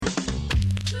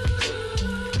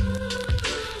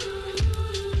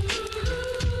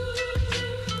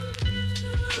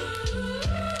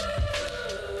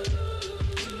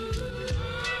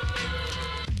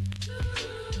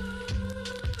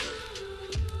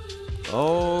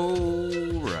All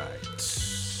right.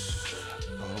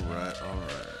 All right.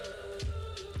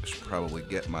 I should probably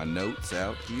get my notes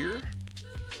out here.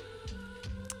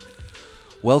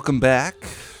 Welcome back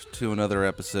to another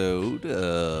episode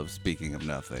of Speaking of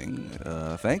Nothing.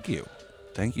 Thank you.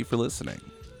 Thank you for listening.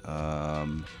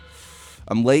 I'm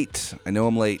late. I know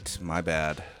I'm late. My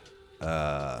bad.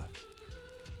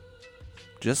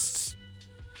 Just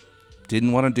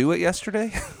didn't want to do it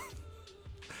yesterday.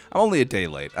 I'm only a day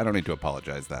late. I don't need to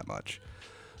apologize that much.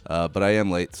 But I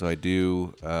am late, so I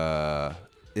do.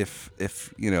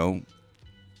 If you know,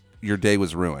 your day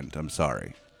was ruined, I'm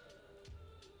sorry.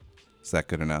 Is that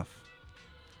good enough?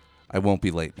 I won't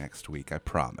be late next week, I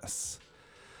promise.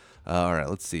 All right,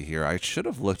 let's see here. I should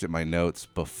have looked at my notes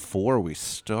before we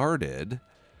started,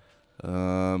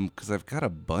 because I've got a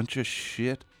bunch of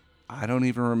shit. I don't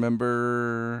even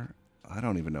remember. I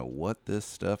don't even know what this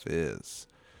stuff is.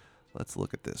 Let's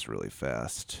look at this really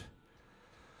fast.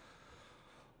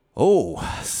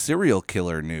 Oh, serial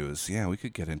killer news. Yeah, we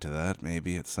could get into that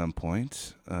maybe at some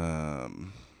point.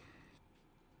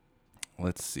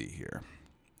 Let's see here.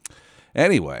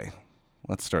 Anyway,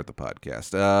 let's start the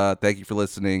podcast. Thank you for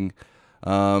listening.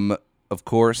 Of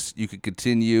course, you could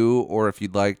continue, or if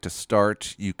you'd like to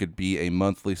start, you could be a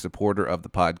monthly supporter of the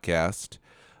podcast.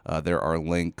 There are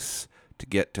links to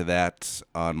get to that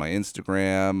on my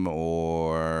Instagram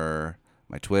or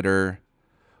my Twitter,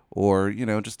 or,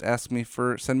 just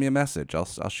send me a message. I'll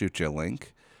shoot you a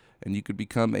link, and you could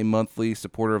become a monthly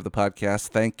supporter of the podcast.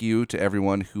 Thank you to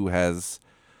everyone who has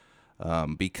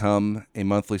become a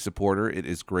monthly supporter. It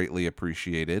is greatly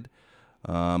appreciated.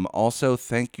 Also,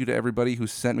 thank you to everybody who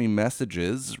sent me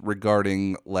messages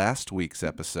regarding last week's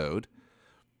episode.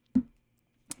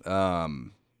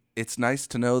 It's nice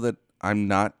to know that I'm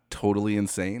not totally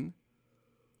insane,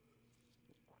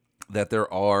 that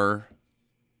there are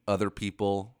other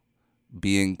people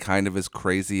being kind of as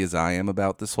crazy as I am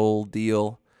about this whole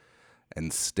deal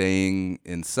and staying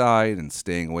inside and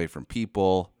staying away from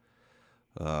people.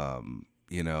 I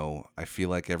feel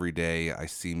like every day I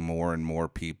see more and more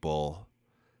people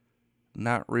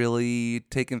not really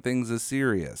taking things as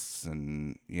serious.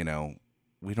 And,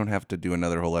 we don't have to do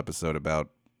another whole episode about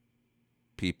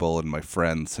people and my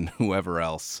friends and whoever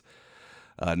else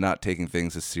not taking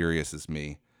things as serious as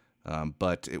me.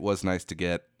 But it was nice to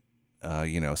get,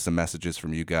 some messages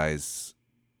from you guys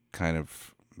kind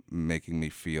of making me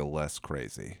feel less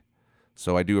crazy.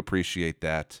 So I do appreciate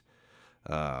that.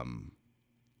 And,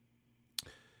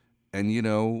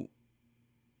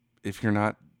 if you're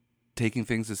not taking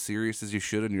things as serious as you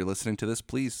should and you're listening to this,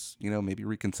 please, maybe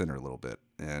reconsider a little bit.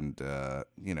 And, I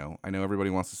know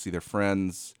everybody wants to see their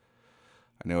friends.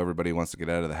 I know everybody wants to get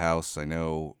out of the house. I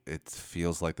know it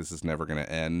feels like this is never going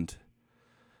to end.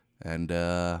 And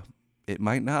it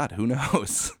might not. Who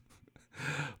knows?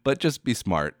 But just be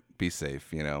smart. Be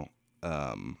safe,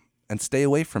 and stay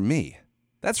away from me.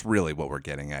 That's really what we're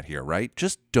getting at here, right?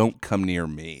 Just don't come near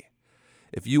me.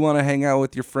 If you want to hang out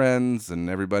with your friends and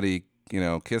everybody,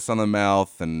 kiss on the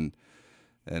mouth and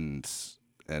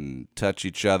touch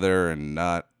each other and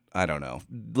not, I don't know,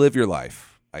 live your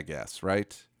life, I guess,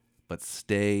 right? But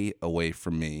stay away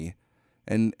from me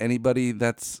and anybody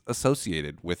that's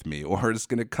associated with me or is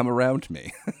going to come around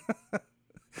me.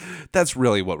 That's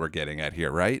really what we're getting at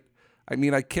here, right? I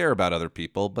mean, I care about other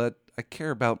people, but I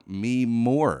care about me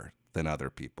more than other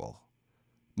people.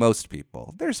 Most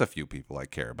people. There's a few people I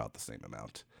care about the same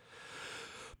amount.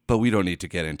 But we don't need to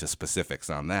get into specifics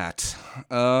on that.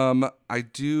 I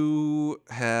do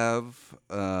have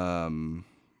an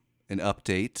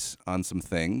update on some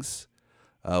things.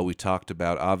 We talked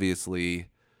about, obviously,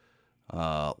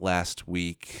 last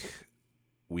week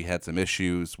we had some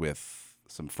issues with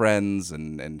some friends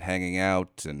and hanging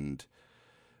out, and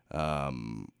I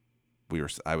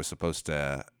was supposed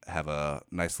to have a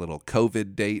nice little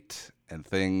COVID date, and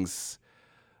things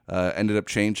ended up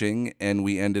changing, and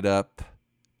we ended up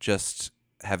just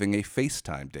having a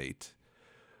FaceTime date,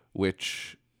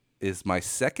 which is my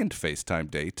second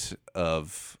FaceTime date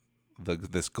of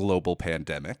this global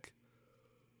pandemic.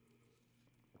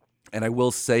 And I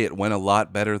will say it went a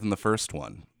lot better than the first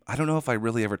one. I don't know if I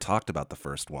really ever talked about the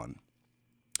first one.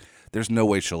 There's no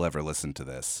way she'll ever listen to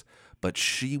this. But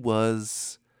she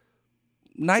was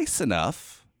nice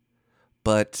enough,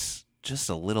 but just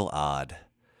a little odd,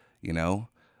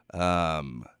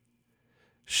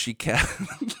 She kept...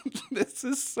 This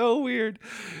is so weird.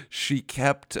 She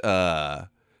kept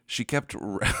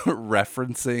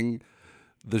referencing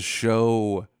the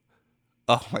show...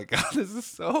 Oh my God, this is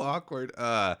so awkward.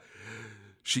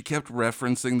 She kept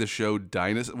referencing the show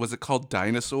Dinosaurs. Was it called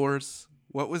Dinosaurs?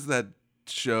 What was that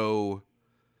show?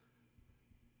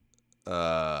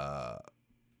 Uh,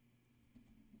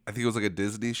 I think it was like a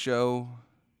Disney show.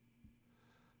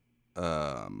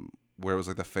 Where it was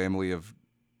like the family of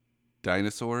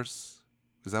dinosaurs.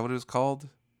 Is that what it was called?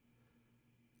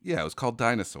 Yeah, it was called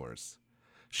Dinosaurs.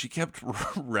 She kept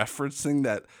referencing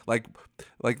that, like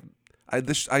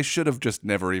I should have just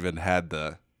never even had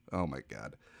the, oh my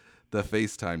god, the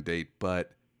FaceTime date,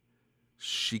 but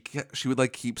she would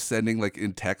like keep sending, like,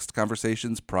 in text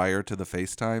conversations prior to the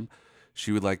FaceTime.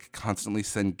 She would like constantly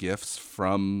send gifts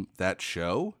from that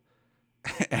show,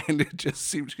 and it just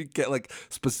seemed to get like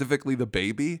specifically the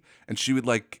baby, and she would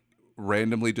like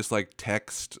randomly just like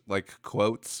text like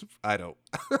quotes. I don't.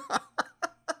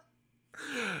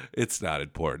 It's not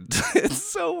important. It's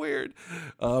so weird.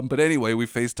 But anyway, we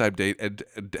FaceTime date and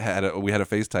we had a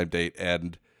FaceTime date,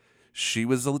 and she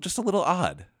was just a little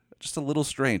odd, just a little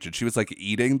strange, and she was like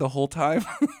eating the whole time,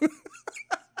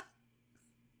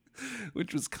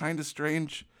 which was kind of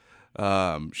strange.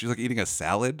 She was like eating a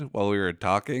salad while we were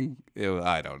talking.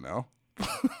 I don't know.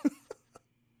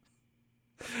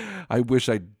 I wish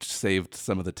I'd saved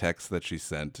some of the texts that she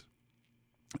sent.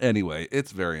 Anyway,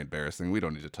 it's very embarrassing. We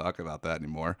don't need to talk about that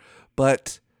anymore.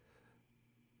 But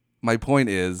my point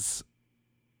is,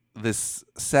 this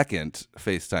second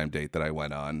FaceTime date that I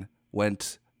went on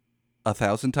went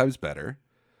 1,000 times better.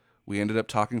 We ended up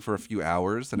talking for a few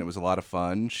hours, and it was a lot of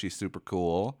fun. She's super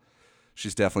cool.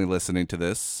 She's definitely listening to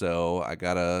this, so I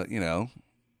gotta,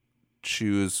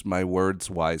 choose my words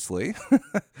wisely.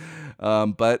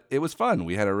 But it was fun.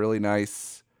 We had a really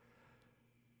nice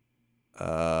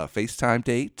FaceTime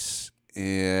date,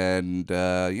 and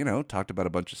talked about a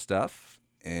bunch of stuff,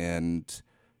 and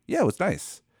yeah, it was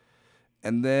nice.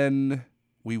 And then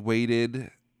we waited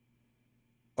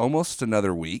almost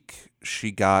another week.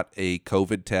 She got a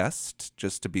COVID test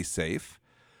just to be safe,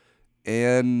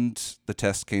 and the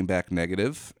test came back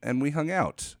negative, and we hung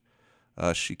out.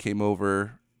 She came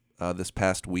over this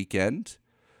past weekend,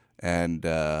 and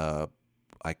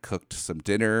I cooked some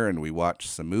dinner, and we watched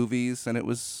some movies, and it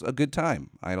was a good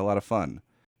time. I had a lot of fun.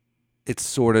 It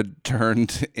sort of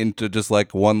turned into just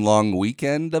like one long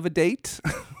weekend of a date,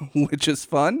 which is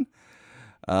fun.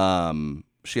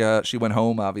 She went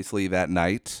home obviously that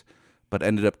night, but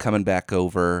ended up coming back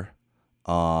over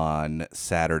on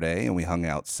Saturday, and we hung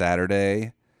out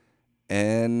Saturday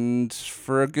and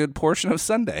for a good portion of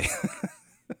Sunday.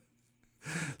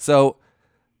 So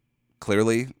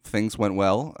clearly things went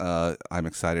well. I'm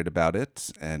excited about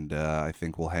it, and I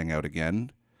think we'll hang out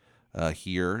again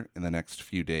here in the next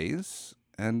few days.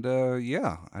 And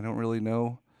yeah, I don't really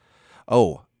know.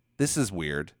 Oh, this is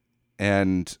weird,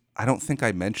 and I don't think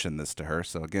I mentioned this to her,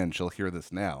 so again, she'll hear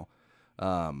this now.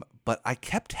 But I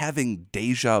kept having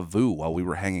deja vu while we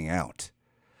were hanging out.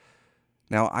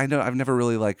 Now, I know I've never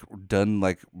really like done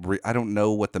like I don't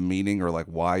know what the meaning or like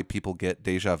why people get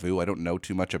deja vu. I don't know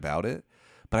too much about it,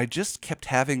 but I just kept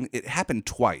having it happen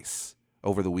twice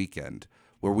over the weekend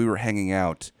where we were hanging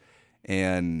out,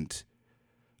 and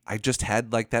I just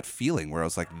had like that feeling where I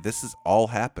was like, this has all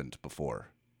happened before.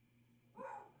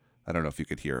 I don't know if you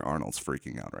could hear Arnold's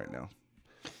freaking out right now.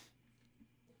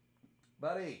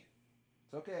 Buddy,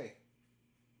 it's okay.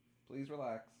 Please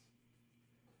relax.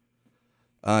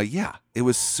 Yeah, it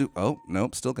was. Oh,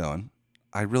 nope, still going.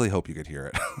 I really hope you could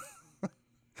hear it.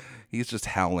 He's just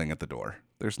howling at the door.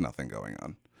 There's nothing going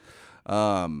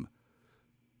on.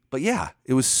 But yeah,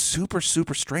 it was super,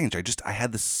 super strange. I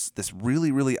had this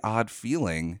really, really odd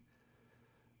feeling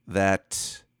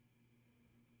that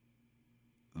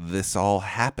this all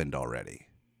happened already.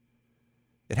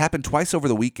 It happened twice over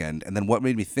the weekend, and then what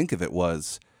made me think of it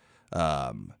was,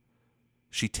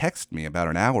 she texted me about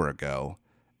an hour ago,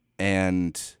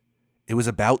 and it was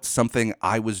about something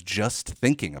I was just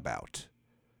thinking about.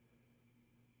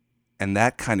 And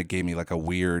that kind of gave me like a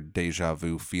weird deja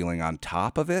vu feeling on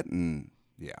top of it. And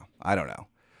yeah, I don't know.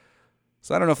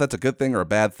 So I don't know if that's a good thing or a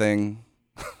bad thing.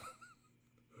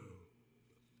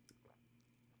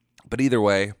 But either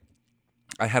way,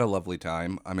 I had a lovely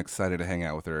time. I'm excited to hang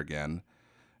out with her again.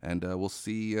 And we'll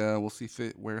see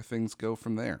where things go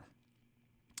from there.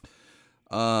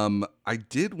 I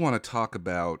did want to talk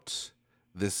about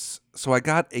this. So I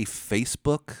got a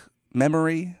Facebook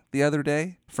memory the other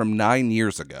day from 9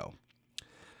 years ago.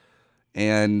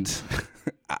 And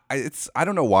I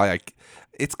don't know why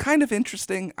it's kind of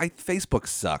interesting. Facebook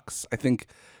sucks. I think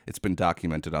it's been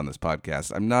documented on this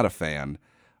podcast. I'm not a fan.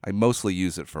 I mostly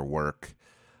use it for work.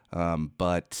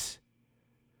 But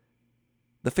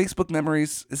the Facebook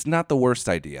memories is not the worst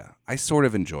idea. I sort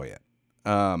of enjoy it.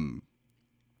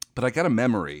 But I got a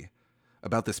memory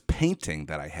about this painting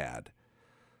that I had.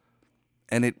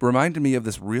 And it reminded me of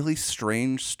this really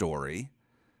strange story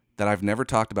that I've never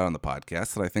talked about on the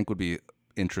podcast that I think would be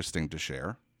interesting to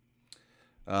share.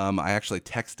 I actually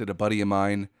texted a buddy of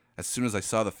mine as soon as I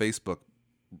saw the Facebook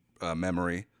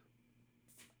memory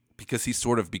because he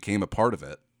sort of became a part of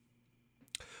it.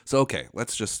 So, okay,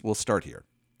 we'll start here.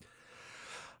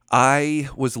 I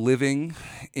was living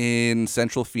in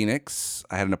Central Phoenix.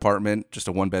 I had an apartment, just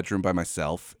a 1-bedroom by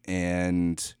myself,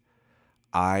 and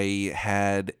I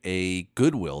had a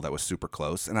Goodwill that was super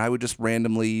close, and I would just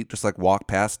randomly just like walk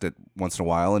past it once in a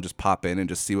while and just pop in and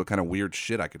just see what kind of weird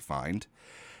shit I could find.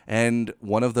 And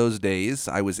one of those days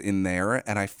I was in there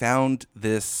and I found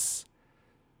this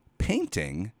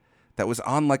painting that was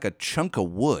on like a chunk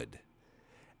of wood.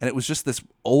 And it was just this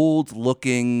old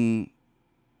looking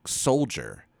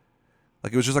soldier.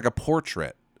 Like it was just like a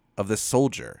portrait of this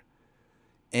soldier.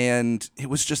 And it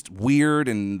was just weird,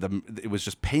 and it was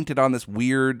just painted on this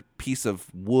weird piece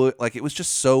of wood. Like it was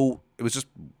just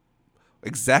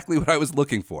exactly what I was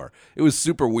looking for. It was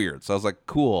super weird. So I was like,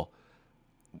 cool.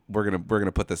 We're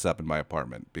gonna put this up in my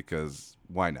apartment because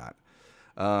why not?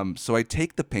 So I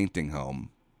take the painting home,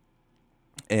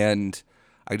 and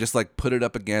I just like put it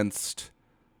up against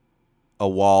a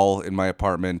wall in my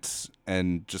apartment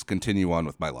and just continue on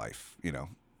with my life.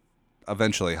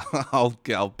 Eventually I'll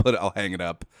hang it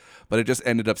up, but it just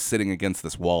ended up sitting against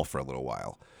this wall for a little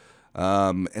while.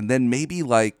 And then maybe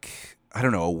like, I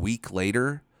don't know, a week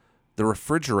later, the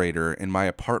refrigerator in my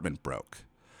apartment broke.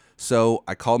 So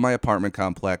I called my apartment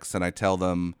complex and I tell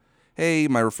them, hey,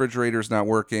 my refrigerator's not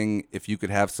working. If you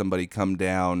could have somebody come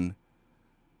down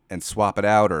and swap it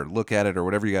out or look at it or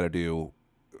whatever you got to do.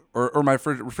 Or my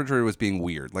refrigerator was being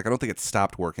weird. Like, I don't think it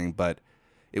stopped working, but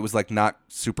it was like not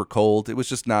super cold. It was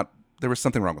just not, there was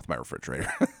something wrong with my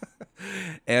refrigerator.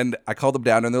 And I called them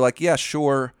down and they're like, yeah,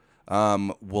 sure.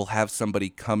 We'll have somebody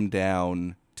come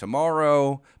down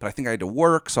tomorrow, but I think I had to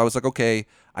work. So I was like, okay.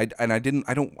 I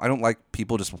don't like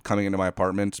people just coming into my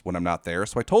apartment when I'm not there.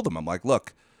 So I told them, I'm like,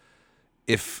 look,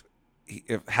 if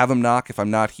have him knock, if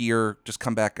I'm not here, just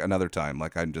come back another time.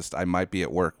 Like I might be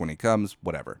at work when he comes,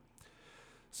 whatever.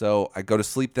 So I go to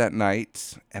sleep that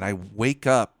night and I wake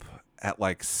up at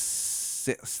like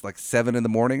 7 in the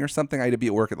morning or something. I had to be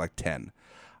at work at like 10.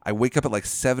 I wake up at like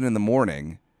 7 in the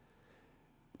morning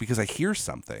because I hear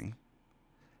something,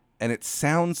 and it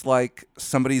sounds like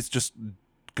somebody's just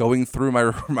going through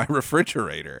my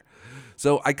refrigerator.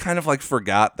 So I kind of like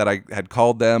forgot that I had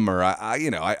called them, or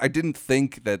I didn't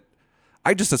think that.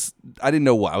 I didn't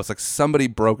know what. I was like, somebody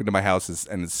broke into my house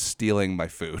and is stealing my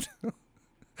food.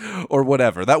 Or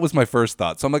whatever. That was my first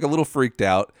thought. So I'm like a little freaked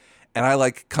out, and I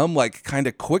like come like kind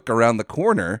of quick around the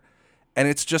corner, and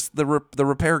it's just the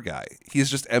repair guy.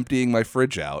 He's just emptying my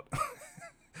fridge out.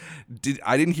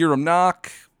 I didn't hear him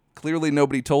knock. Clearly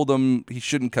nobody told him he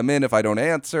shouldn't come in if I don't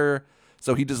answer.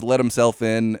 So he just let himself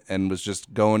in and was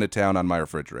just going to town on my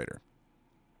refrigerator.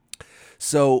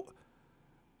 So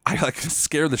I like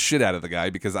scare the shit out of the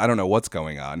guy because I don't know what's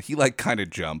going on. He like kind of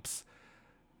jumps,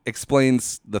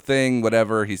 explains the thing,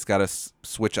 whatever. He's got a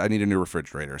switch. I need a new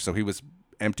refrigerator. So he was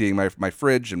emptying my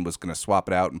fridge and was going to swap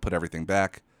it out and put everything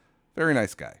back. Very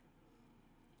nice guy.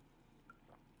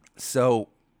 So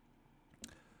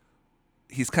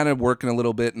he's kind of working a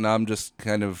little bit, and I'm just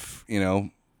kind of,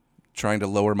 trying to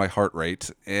lower my heart rate.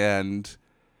 And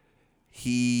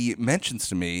he mentions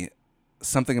to me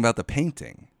something about the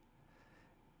painting.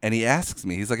 And he asks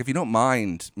me, he's like, if you don't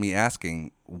mind me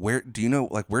asking, where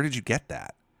did you get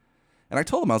that? And I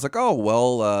told him, I was like, oh,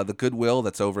 well, the Goodwill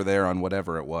that's over there on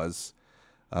whatever it was.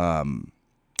 I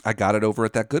got it over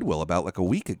at that Goodwill about like a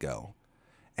week ago.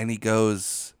 And he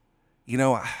goes,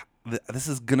 this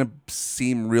is going to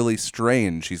seem really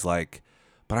strange. He's like,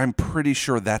 but I'm pretty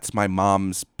sure that's my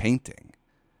mom's painting.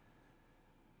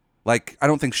 Like, I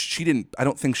don't think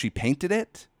she painted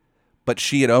it, but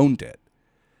she had owned it.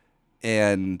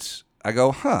 And I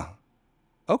go, huh.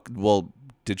 Oh, well,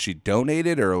 did she donate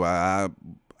it, or why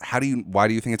do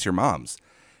you think it's your mom's?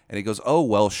 And he goes, oh,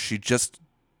 well, she just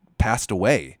passed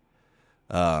away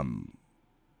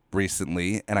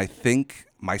recently, and I think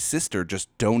my sister just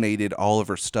donated all of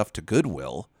her stuff to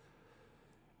Goodwill.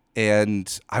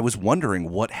 And I was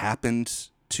wondering what happened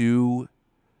to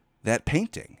that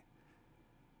painting.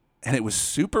 And it was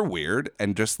super weird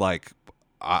and just like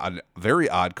a very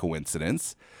odd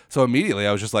coincidence. So immediately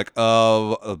I was just like,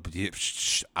 do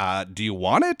you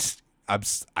want it? I'm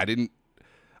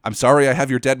sorry I have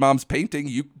your dead mom's painting.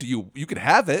 You can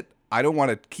have it. I don't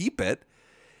want to keep it.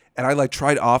 And I like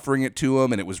tried offering it to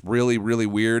him, and it was really, really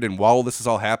weird. And while this is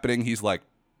all happening, he's like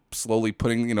slowly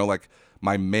putting, like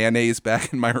my mayonnaise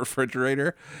back in my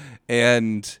refrigerator.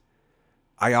 And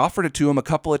I offered it to him a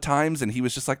couple of times, and he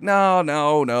was just like,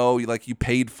 no, like you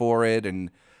paid for it.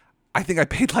 And I think I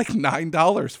paid like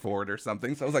 $9 for it or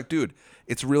something. So I was like, dude,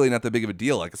 it's really not that big of a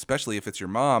deal. Like, especially if it's your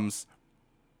mom's.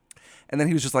 And then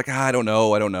he was just like, I don't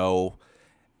know.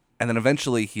 And then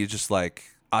eventually he's just like,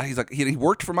 he's like, he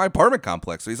worked for my apartment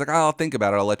complex. So he's like, I'll think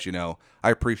about it. I'll let you know.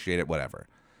 I appreciate it, whatever.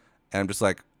 And I'm just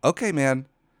like, okay, man.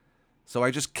 So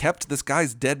I just kept this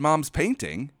guy's dead mom's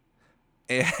painting,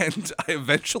 and I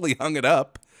eventually hung it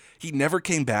up. He never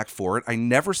came back for it. I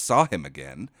never saw him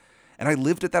again. And I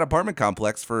lived at that apartment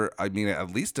complex for, I mean,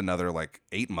 at least another like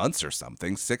 8 months or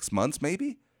something, 6 months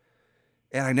maybe.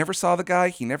 And I never saw the guy.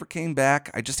 He never came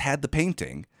back. I just had the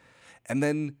painting. And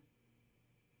then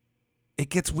it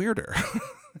gets weirder.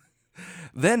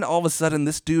 Then all of a sudden,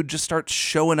 this dude just starts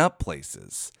showing up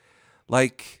places.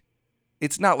 Like,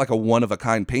 it's not like a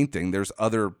one-of-a-kind painting. There's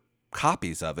other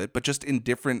copies of it, but just in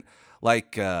different,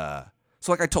 like, so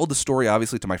like I told the story,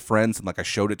 obviously, to my friends, and like I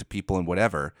showed it to people and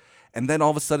whatever. And then all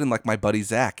of a sudden, like my buddy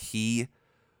Zach, he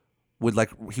was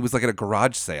like at a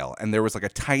garage sale, and there was like a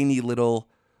tiny little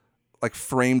like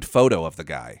framed photo of the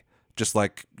guy, just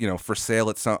like, for sale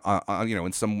at some,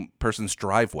 in some person's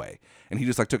driveway. And he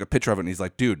just like took a picture of it, and he's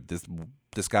like, dude,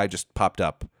 this guy just popped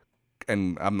up.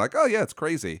 And I'm like, oh yeah, it's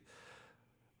crazy.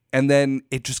 And then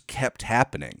it just kept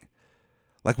happening.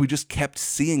 Like, we just kept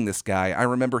seeing this guy. I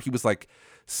remember he was like,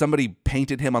 somebody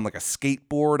painted him on like a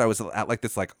skateboard. I was at like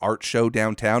this like art show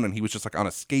downtown, and he was just like on a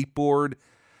skateboard.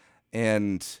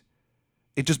 And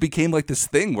it just became like this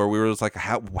thing where we were just like,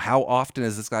 how often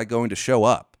is this guy going to show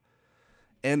up?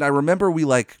 And I remember we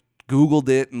like Googled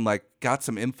it and like got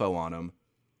some info on him.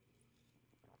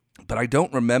 But I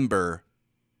don't remember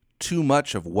too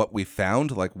much of what we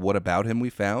found, like what about him we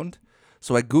found.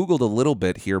 So I Googled a little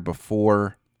bit here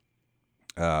before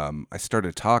I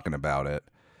started talking about it.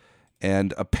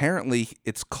 And apparently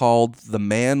it's called The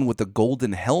Man with the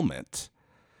Golden Helmet.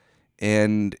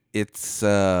 And it's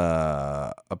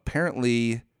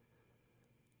apparently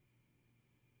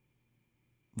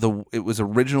it was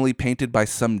originally painted by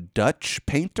some Dutch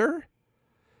painter.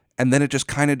 And then it just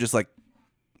kind of just like,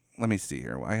 let me see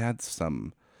here. I had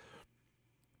some.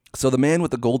 So The Man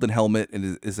with the Golden Helmet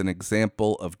is an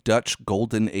example of Dutch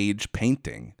Golden Age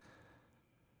painting,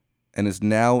 and is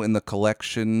now in the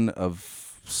collection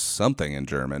of something in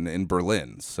German in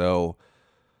Berlin. So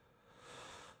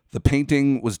the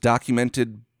painting was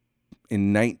documented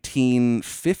in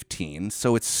 1915,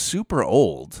 so it's super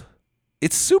old.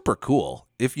 It's super cool.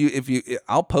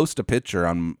 I'll post a picture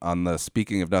on the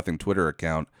Speaking of Nothing Twitter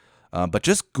account, but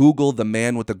just Google The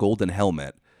Man with the Golden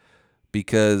Helmet,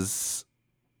 because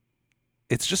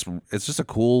it's just a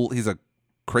cool. He's a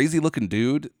crazy looking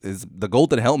dude. The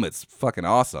golden helmet's fucking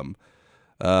awesome.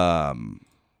 And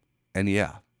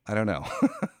yeah, I don't know.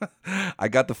 I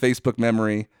got the Facebook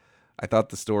memory. I thought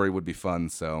the story would be fun,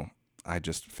 so I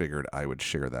just figured I would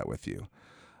share that with you.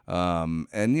 And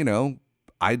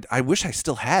I wish I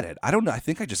still had it. I don't know. I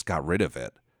think I just got rid of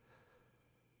it.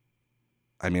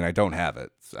 I mean, I don't have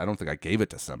it. I don't think I gave it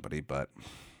to somebody, but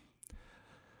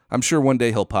I'm sure one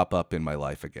day he'll pop up in my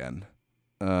life again.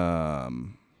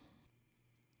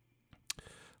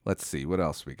 Let's see what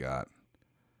else we got.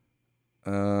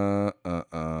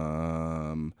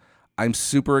 I'm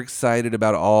super excited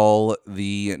about all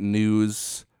the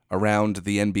news around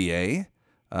the NBA.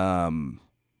 I'm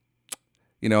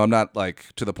not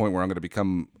like to the point where I'm going to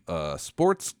become a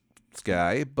sports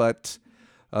guy, but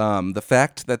the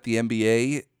fact that the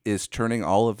NBA is turning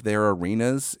all of their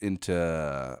arenas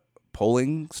into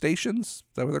polling stations, is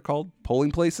that what they're called?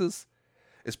 Polling places?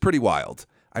 Is pretty wild.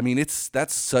 I mean,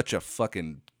 that's such a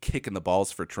fucking kick in the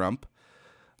balls for Trump.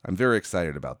 I'm very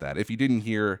excited about that. If you didn't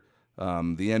hear,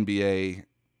 the NBA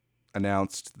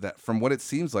announced that, from what it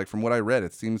seems like, from what I read,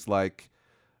 it seems like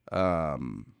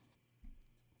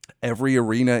every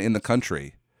arena in the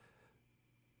country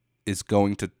is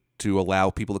going to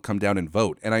allow people to come down and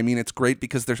vote. And I mean, it's great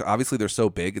because they're so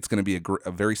big. It's going to be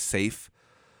a very safe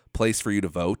place for you to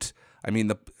vote. I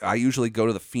mean, I usually go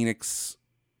to the Phoenix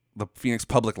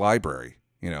Public Library.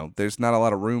 There's not a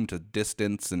lot of room to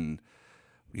distance and,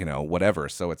 whatever.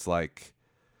 So it's like,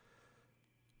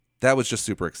 that was just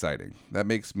super exciting. That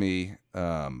makes me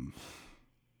a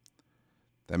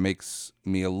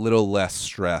little less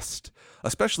stressed,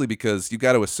 especially because you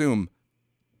got to assume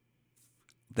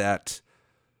that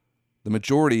the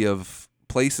majority of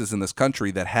places in this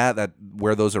country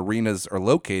where those arenas are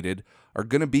located are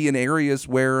going to be in areas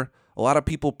where a lot of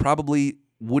people probably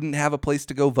wouldn't have a place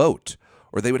to go vote,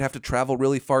 or they would have to travel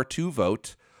really far to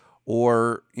vote,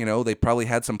 or, they probably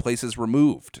had some places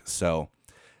removed. So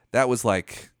that was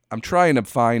like, I'm trying to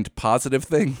find positive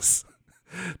things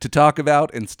to talk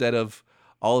about instead of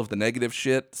all of the negative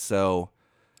shit. So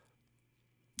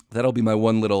That'll be my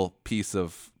one little piece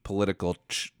of political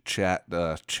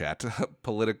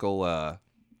political, I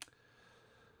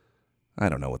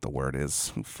don't know what the word is.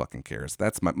 Who fucking cares?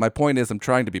 That's my point is I'm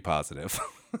trying to be positive.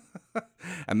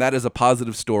 And that is a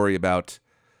positive story about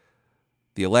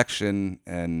the election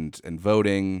and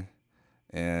voting,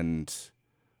 and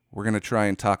we're going to try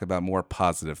and talk about more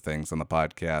positive things on the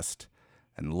podcast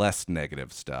and less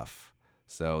negative stuff.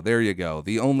 So there you go.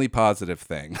 The only positive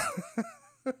thing.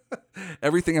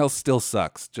 Everything else still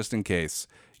sucks, just in case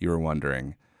you were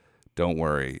wondering. Don't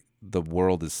worry. The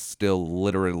world is still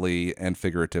literally and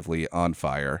figuratively on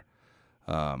fire.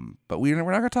 But we're not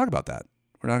going to talk about that.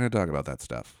 We're not going to talk about that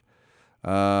stuff.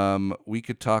 We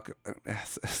could talk.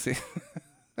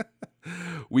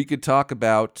 We could talk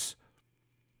about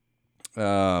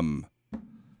our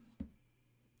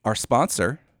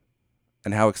sponsor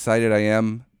and how excited I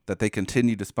am that they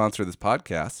continue to sponsor this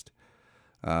podcast.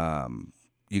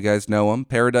 You guys know them,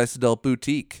 Paradise Adult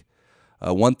Boutique,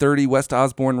 130 West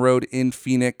Osborne Road in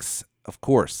Phoenix. Of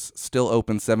course, still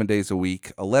open 7 days a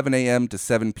week. 11 a.m. to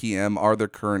 7 p.m. are their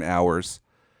current hours.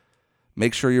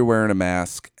 Make sure you're wearing a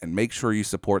mask, and make sure you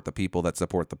support the people that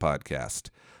support the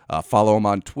podcast. Follow them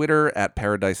on Twitter at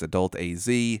Paradise Adult AZ.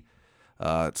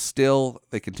 Still,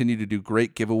 they continue to do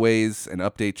great giveaways and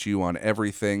update you on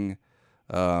everything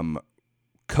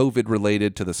COVID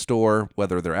related to the store,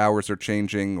 whether their hours are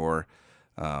changing or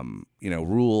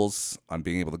rules on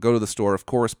being able to go to the store. Of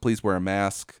course, please wear a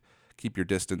mask, keep your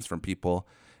distance from people,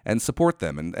 and support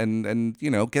them. And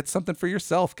get something for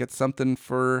yourself, get something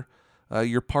for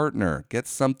your partner, get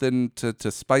something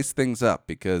to spice things up,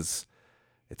 because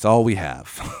it's all we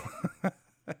have.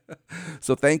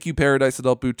 So thank you, Paradise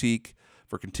Adult Boutique,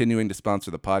 for continuing to sponsor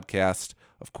the podcast.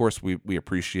 Of course, we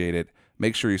appreciate it.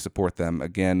 Make sure you support them.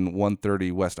 Again,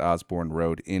 130 West Osborne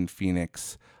Road in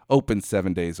Phoenix, open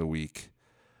 7 days a week.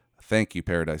 Thank you,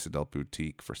 Paradise Adult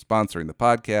Boutique, for sponsoring the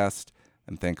podcast.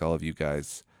 And thank all of you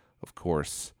guys, of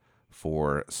course,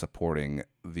 for supporting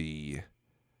the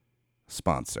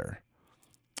sponsor.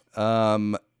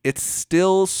 It's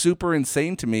still super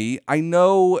insane to me. I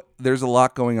know there's a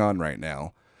lot going on right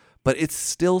now, but it's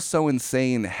still so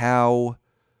insane how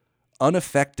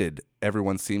unaffected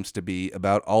everyone seems to be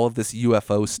about all of this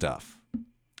UFO stuff.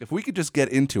 If we could just get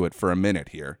into it for a minute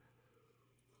here.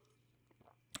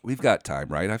 We've got time,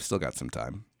 right? I've still got some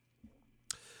time.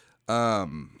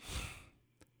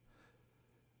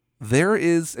 There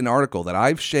is an article that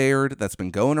I've shared that's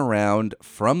been going around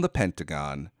from the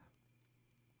Pentagon.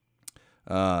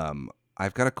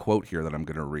 I've got a quote here that I'm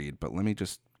going to read, but let me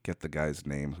just get the guy's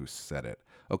name who said it.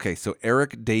 Okay, so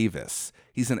Eric Davis.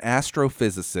 He's an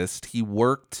astrophysicist. He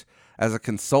worked as a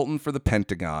consultant for the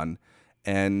Pentagon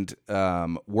and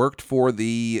worked for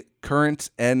the current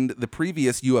and the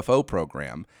previous UFO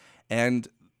program. And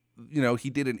he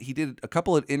did a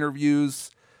couple of interviews.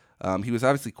 He was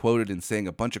obviously quoted in saying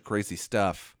a bunch of crazy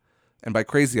stuff. And by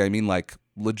crazy, I mean like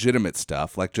legitimate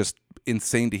stuff, like just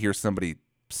insane to hear somebody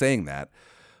saying that.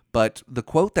 But the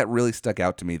quote that really stuck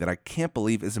out to me that I can't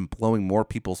believe isn't blowing more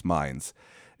people's minds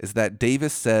is that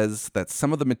Davis says that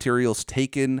some of the materials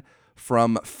taken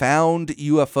from found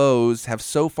UFOs have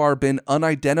so far been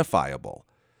unidentifiable.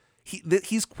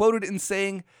 He's quoted in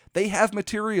saying they have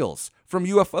materials from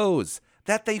UFOs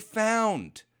that they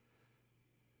found.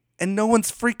 And no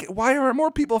one's freaking... Why aren't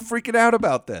more people freaking out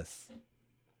about this?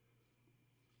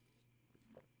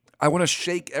 I want to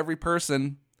shake every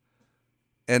person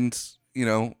and,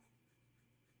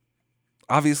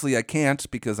 obviously I can't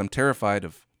because I'm terrified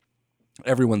of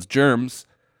everyone's germs.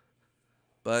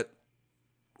 But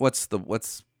what's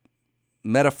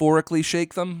metaphorically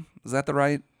shake them? Is that the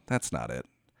right? That's not it.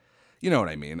 You know what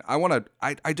I mean? I want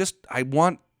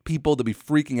people to be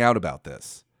freaking out about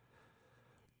this.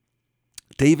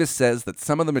 Davis says that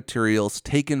some of the materials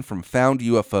taken from found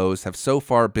UFOs have so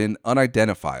far been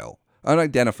unidentifiable.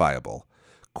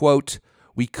 Quote,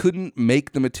 "We couldn't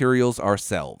make the materials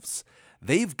ourselves.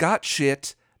 They've got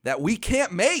shit that we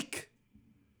can't make,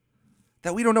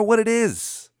 that we don't know what it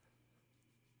is.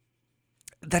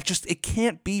 It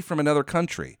can't be from another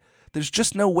country. There's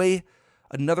just no way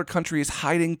another country is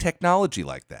hiding technology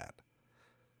like that.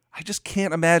 I just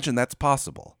can't imagine that's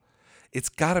possible. It's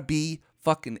got to be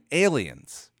fucking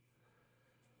aliens."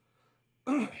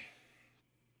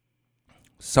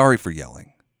 Sorry for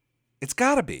yelling. It's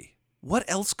got to be. What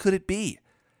else could it be?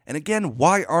 And again,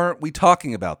 why aren't we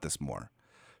talking about this more?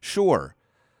 Sure.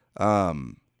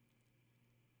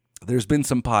 There's been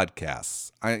some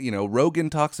podcasts. Rogan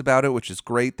talks about it, which is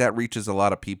great. That reaches a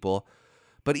lot of people.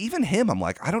 But even him, I'm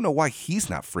like, I don't know why he's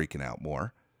not freaking out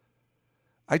more.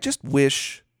 I just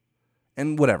wish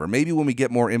And whatever, maybe when we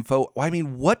get more info, I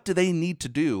mean, what do they need to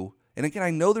do? And again, I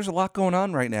know there's a lot going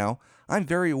on right now. I'm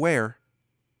very aware.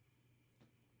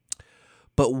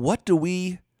 But what do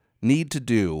we need to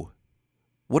do?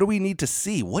 What do we need to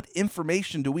see? What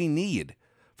information do we need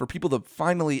for people to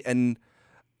finally, and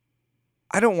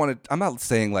I don't want to, I'm not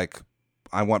saying like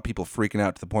I want people freaking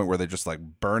out to the point where they're just like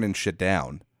burning shit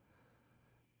down.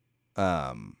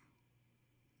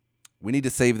 We need to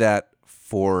save that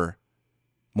for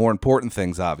more important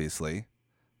things, obviously,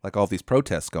 like all these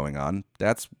protests going on.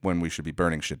 That's when we should be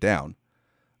burning shit down.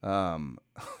 But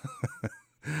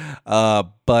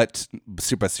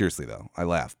seriously though, I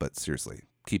laugh, but seriously,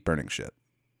 keep burning shit.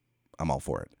 I'm all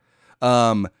for it.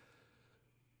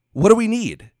 What do we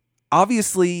need?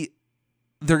 Obviously,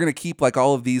 they're going to keep like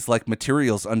all of these like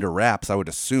materials under wraps, I would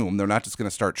assume. They're not just going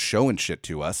to start showing shit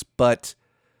to us, but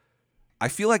I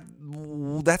feel like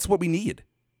that's what we need.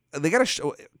 They got to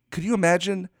show. Could you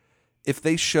imagine if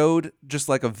they showed just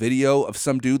like a video of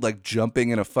some dude like jumping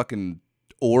in a fucking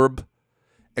orb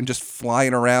and just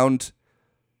flying around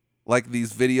like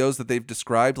these videos that they've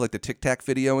described, like the Tic Tac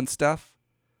video and stuff?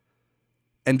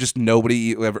 And just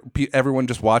everyone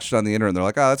just watched it on the internet and they're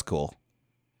like, oh, that's cool.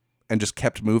 And just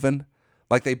kept moving.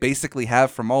 Like they basically have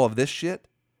from all of this shit.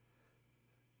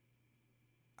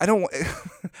 I'm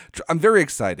very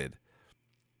excited.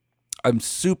 I'm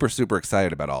super, super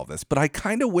excited about all of this. But I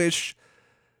kind of wish,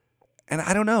 and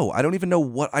I don't know. I don't even know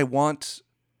what I want.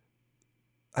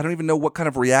 I don't even know what kind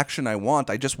of reaction I want.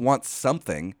 I just want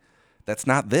something that's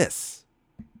not this.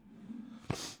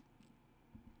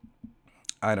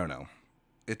 I don't know.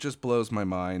 It just blows my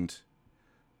mind.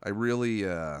 I was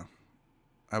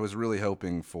really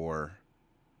hoping for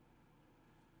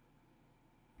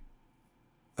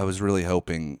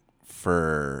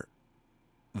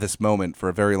this moment for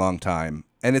a very long time.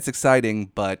 And it's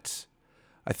exciting, but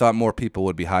I thought more people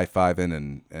would be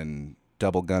high-fiving and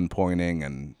double gun pointing.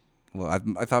 And well,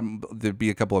 I thought there'd be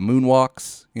a couple of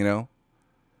moonwalks, you know.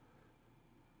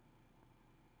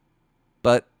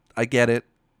 But I get it.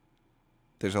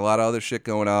 There's a lot of other shit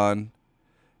going on.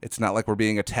 It's not like we're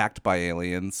being attacked by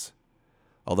aliens.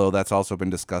 Although that's also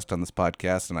been discussed on this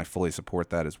podcast, and I fully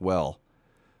support that as well.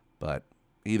 But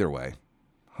either way,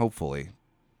 hopefully.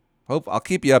 I'll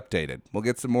keep you updated. We'll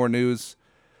get some more news.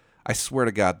 I swear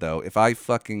to God, though, if I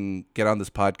fucking get on this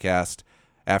podcast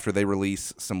after they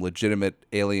release some legitimate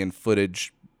alien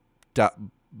footage,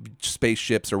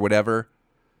 spaceships or whatever,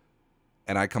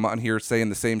 and I come on here saying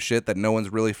the same shit that no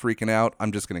one's really freaking out,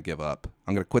 I'm just going to give up.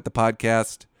 I'm going to quit the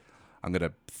podcast. I'm going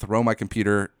to throw my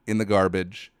computer in the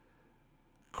garbage,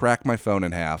 crack my phone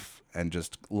in half, and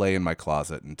just lay in my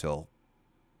closet until,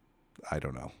 I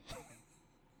don't know,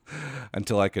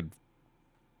 until I could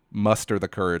muster the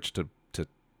courage to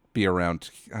be around.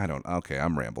 Okay,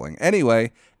 I'm rambling.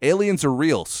 Anyway, aliens are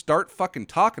real. Start fucking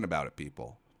talking about it,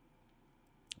 people.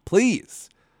 Please.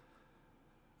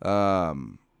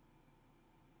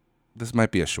 This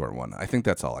might be a short one. I think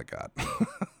that's all I got.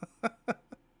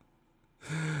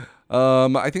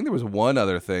 I think there was one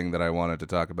other thing that I wanted to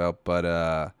talk about,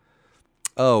 but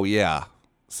oh yeah,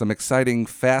 some exciting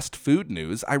fast food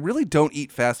news. I really don't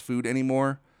eat fast food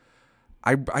anymore.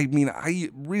 I mean,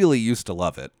 I really used to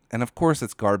love it. And of course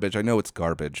it's garbage. I know it's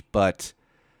garbage, but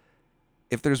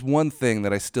if there's one thing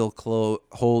that I still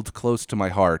hold close to my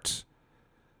heart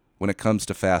when it comes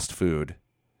to fast food,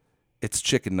 it's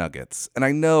chicken nuggets. And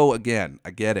I know, again,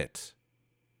 I get it.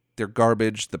 They're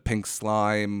garbage, the pink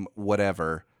slime,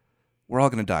 whatever. We're all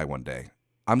going to die one day.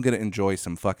 I'm going to enjoy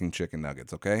some fucking chicken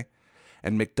nuggets, okay?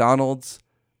 And McDonald's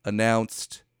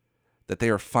announced that they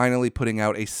are finally putting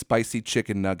out a spicy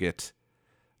chicken nugget.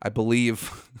 I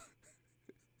believe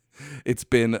it's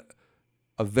been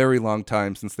a very long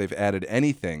time since they've added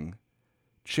anything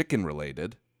chicken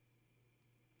related,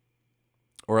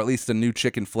 or at least a new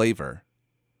chicken flavor,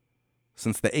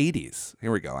 since the 80s.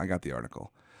 Here we go. I got the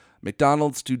article.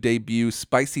 McDonald's to debut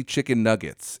spicy chicken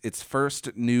nuggets, its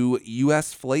first new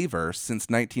U.S. flavor since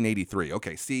 1983.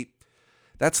 Okay, see,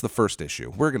 that's the first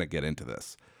issue. We're going to get into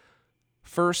this.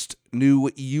 First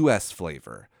new U.S.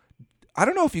 flavor. I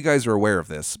don't know if you guys are aware of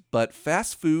this, but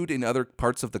fast food in other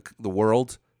parts of the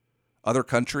world, other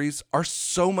countries, are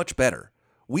so much better.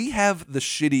 We have the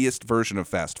shittiest version of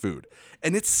fast food,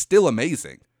 and it's still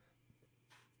amazing.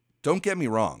 Don't get me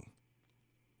wrong.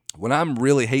 When I'm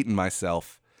really hating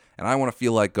myself and I want to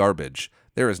feel like garbage,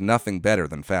 there is nothing better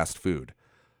than fast food.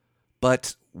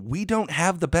 But we don't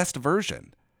have the best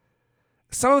version.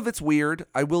 Some of it's weird,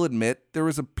 I will admit. There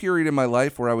was a period in my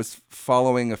life where I was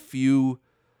following a few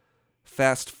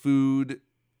fast food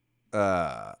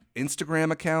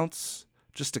Instagram accounts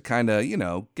just to kind of,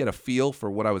 get a feel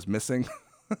for what I was missing.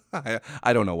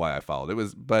 I don't know why I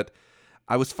followed. But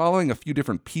I was following a few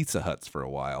different Pizza Huts for a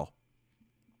while.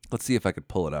 Let's see if I could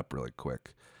pull it up really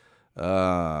quick.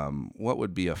 What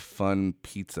would be a fun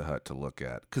Pizza Hut to look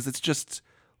at? Because it's just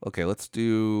okay. Let's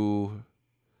do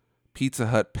Pizza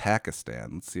Hut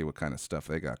Pakistan. Let's see what kind of stuff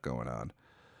they got going on.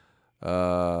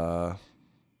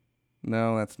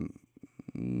 No,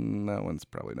 that one's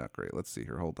probably not great. Let's see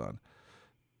here. Hold on.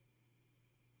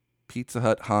 Pizza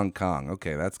Hut Hong Kong.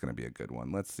 Okay, that's going to be a good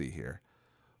one. Let's see here.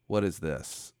 What is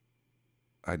this?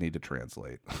 I need to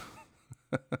translate.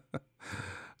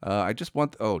 I just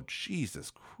want... Oh,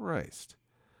 Jesus Christ.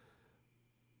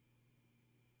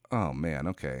 Oh, man.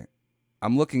 Okay.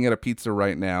 I'm looking at a pizza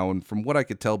right now, and from what I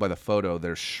could tell by the photo,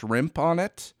 there's shrimp on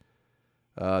it.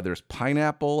 There's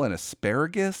pineapple and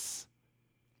asparagus.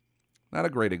 Not a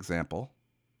great example.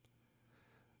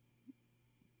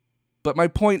 But my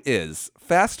point is,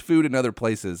 fast food in other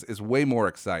places is way more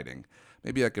exciting.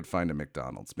 Maybe I could find a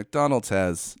McDonald's. McDonald's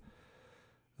has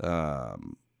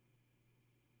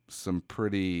some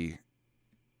pretty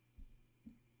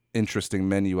interesting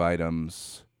menu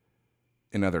items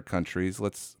in other countries.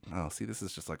 See, this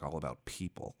is just like all about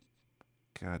people.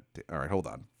 God damn. All right, hold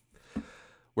on.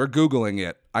 We're Googling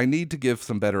it. I need to give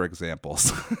some better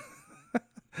examples.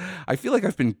 I feel like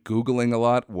I've been Googling a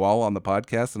lot while on the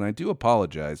podcast, and I do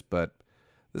apologize, but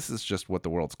this is just what the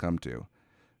world's come to.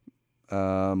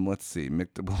 Let's see.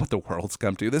 What the world's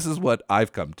come to. This is what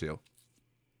I've come to.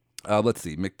 Let's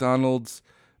see. McDonald's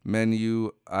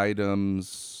menu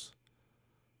items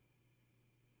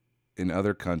in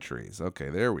other countries. Okay,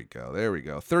 there we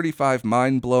go. 35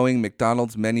 mind-blowing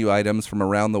McDonald's menu items from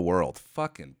around the world.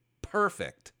 Fucking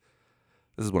perfect.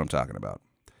 This is what I'm talking about.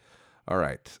 All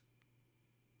right.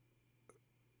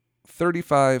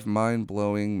 35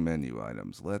 mind-blowing menu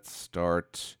items. Let's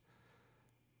start.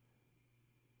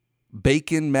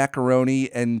 Bacon,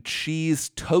 macaroni, and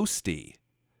cheese toasty.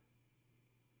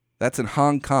 That's in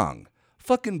Hong Kong.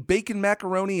 Fucking bacon,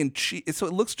 macaroni, and cheese. So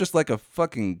it looks just like a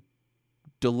fucking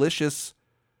delicious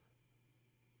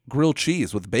grilled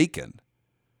cheese with bacon.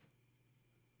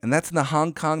 And that's in the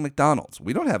Hong Kong McDonald's.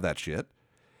 We don't have that shit.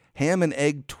 Ham and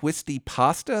egg twisty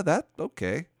pasta?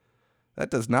 Okay.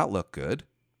 That does not look good.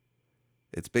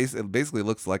 It basically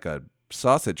looks like a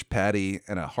sausage patty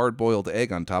and a hard-boiled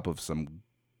egg on top of some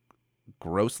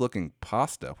gross-looking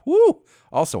pasta. Woo!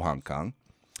 Also Hong Kong.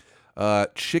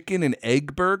 Chicken and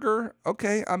egg burger.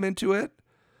 Okay, I'm into it.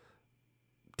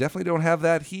 Definitely don't have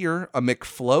that here. A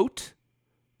McFloat.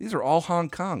 These are all Hong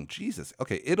Kong. Jesus.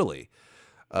 Okay, Italy.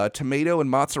 Tomato and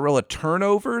mozzarella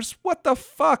turnovers. What the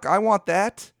fuck? I want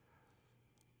that.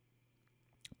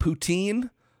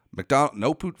 Poutine.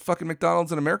 Fucking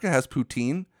McDonald's in America has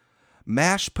poutine.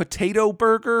 Mashed potato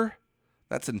burger.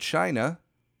 That's in China.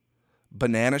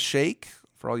 Banana shake.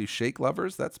 For all you shake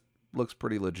lovers, that looks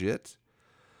pretty legit.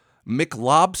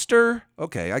 McLobster.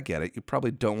 Okay, I get it. You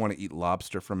probably don't want to eat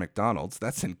lobster from McDonald's.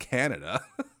 That's in Canada.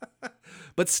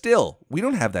 But still, we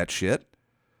don't have that shit.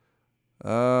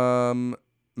 McChicken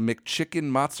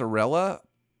mozzarella.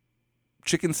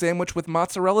 Chicken sandwich with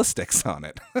mozzarella sticks on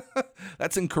it.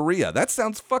 That's in Korea. That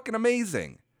sounds fucking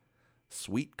amazing.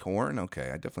 Sweet corn.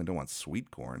 Okay, I definitely don't want sweet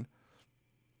corn.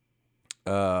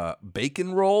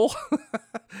 Bacon roll.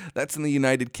 That's in the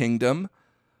United Kingdom.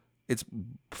 It's,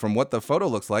 from what the photo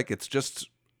looks like, it's just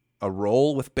a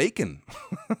roll with bacon.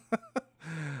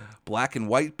 Black and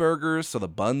white burgers, so the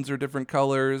buns are different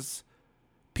colors.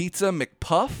 Pizza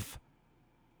McPuff.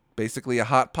 Basically a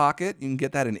Hot Pocket. You can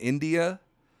get that in India.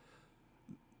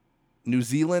 New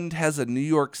Zealand has a New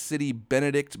York City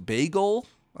Benedict bagel.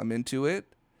 I'm into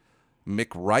it.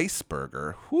 McRice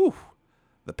burger. Whew.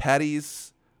 The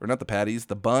patties, or not the patties,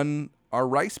 the bun are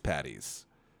rice patties.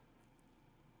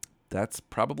 That's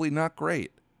probably not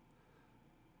great.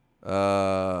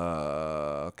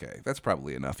 Okay, that's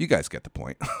probably enough. You guys get the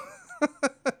point.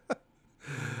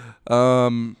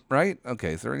 Right?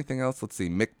 Okay, is there anything else? Let's see.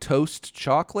 McToast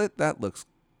chocolate. That looks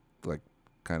like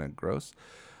kind of gross.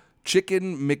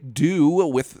 Chicken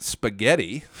McDo with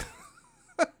spaghetti.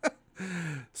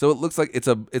 So it looks like it's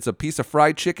a piece of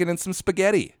fried chicken and some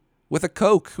spaghetti with a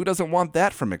Coke. Who doesn't want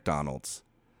that from McDonald's?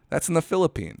 That's in the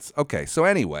Philippines. Okay, so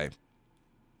anyway,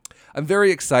 I'm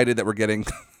very excited that we're getting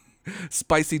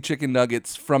spicy chicken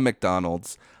nuggets from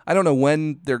McDonald's. I don't know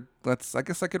when I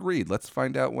guess I could read. Let's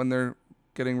find out when they're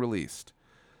getting released.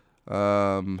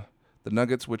 The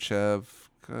nuggets, which have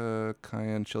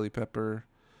cayenne chili pepper.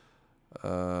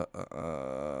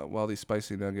 While these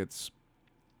spicy nuggets.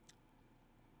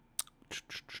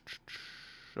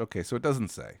 Okay, so it doesn't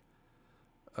say.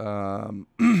 But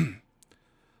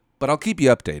I'll keep you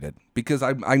updated because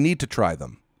I need to try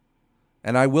them.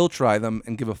 And I will try them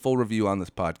and give a full review on this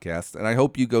podcast, and I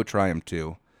hope you go try them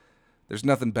too. There's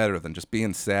nothing better than just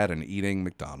being sad and eating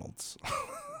McDonald's.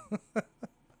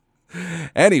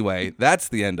 Anyway, that's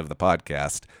the end of the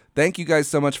podcast. Thank you guys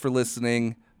so much for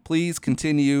listening. Please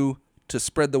continue to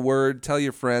spread the word. Tell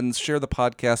your friends. Share the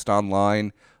podcast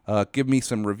online. Give me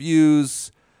some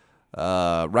reviews.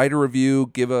 Write a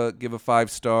review. Give a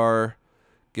 5-star.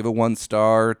 Give a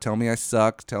 1-star. Tell me I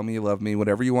suck. Tell me you love me.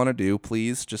 Whatever you want to do,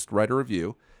 please just write a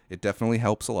review. It definitely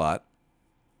helps a lot.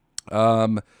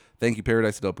 Thank you,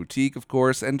 Paradise Adult Boutique, of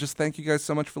course, and just thank you guys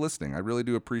so much for listening. I really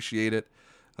do appreciate it.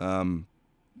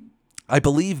 I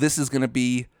believe this is going to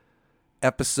be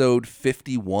episode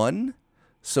 51,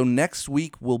 so next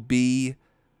week will be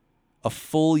a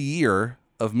full year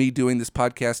of me doing this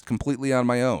podcast completely on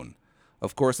my own.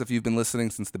 Of course, if you've been listening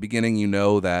since the beginning, you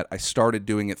know that I started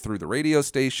doing it through the radio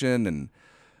station, and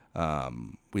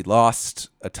we lost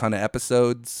a ton of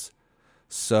episodes.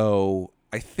 So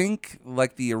I think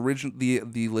like the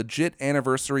legit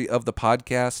anniversary of the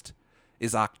podcast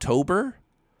is October.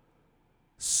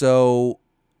 So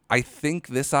I think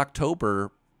this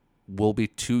October will be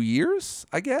 2 years,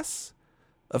 I guess,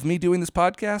 of me doing this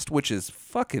podcast, which is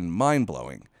fucking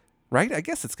mind-blowing, right? I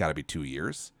guess it's got to be 2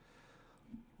 years.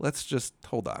 Let's just,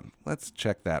 hold on. Let's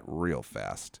check that real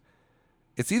fast.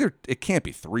 It can't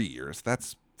be 3 years.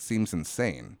 That seems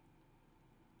insane.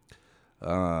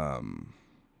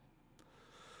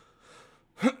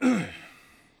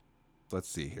 Let's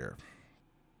see here.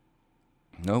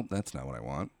 Nope, that's not what I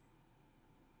want.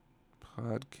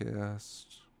 Podcast.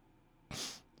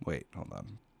 Wait, hold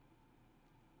on.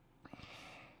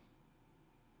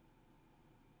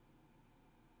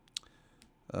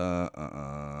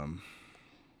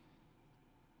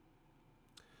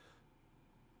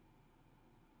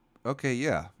 Okay,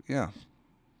 yeah.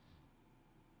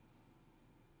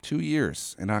 2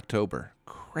 years in October.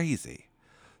 Crazy.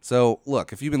 So,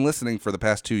 look, if you've been listening for the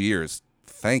past 2 years,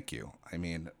 thank you. I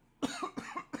mean,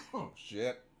 oh,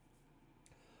 shit.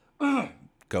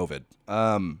 COVID.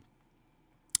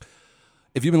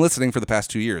 If you've been listening for the past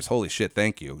 2 years, holy shit,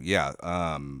 thank you. Yeah.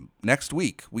 Next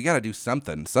week, we got to do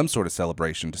something, some sort of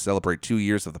celebration to celebrate 2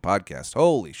 years of the podcast.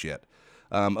 Holy shit.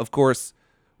 Of course,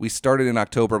 we started in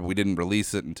October, but we didn't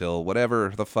release it until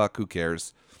whatever the fuck, who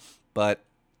cares? But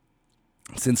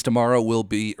since tomorrow will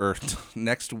be, or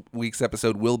next week's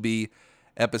episode will be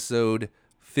episode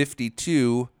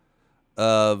 52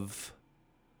 of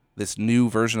this new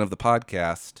version of the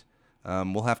podcast,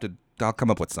 I'll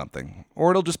come up with something.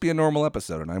 Or it'll just be a normal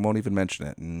episode, and I won't even mention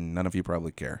it, and none of you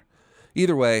probably care.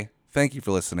 Either way, thank you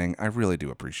for listening. I really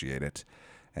do appreciate it.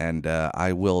 And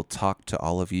I will talk to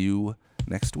all of you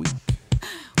next week.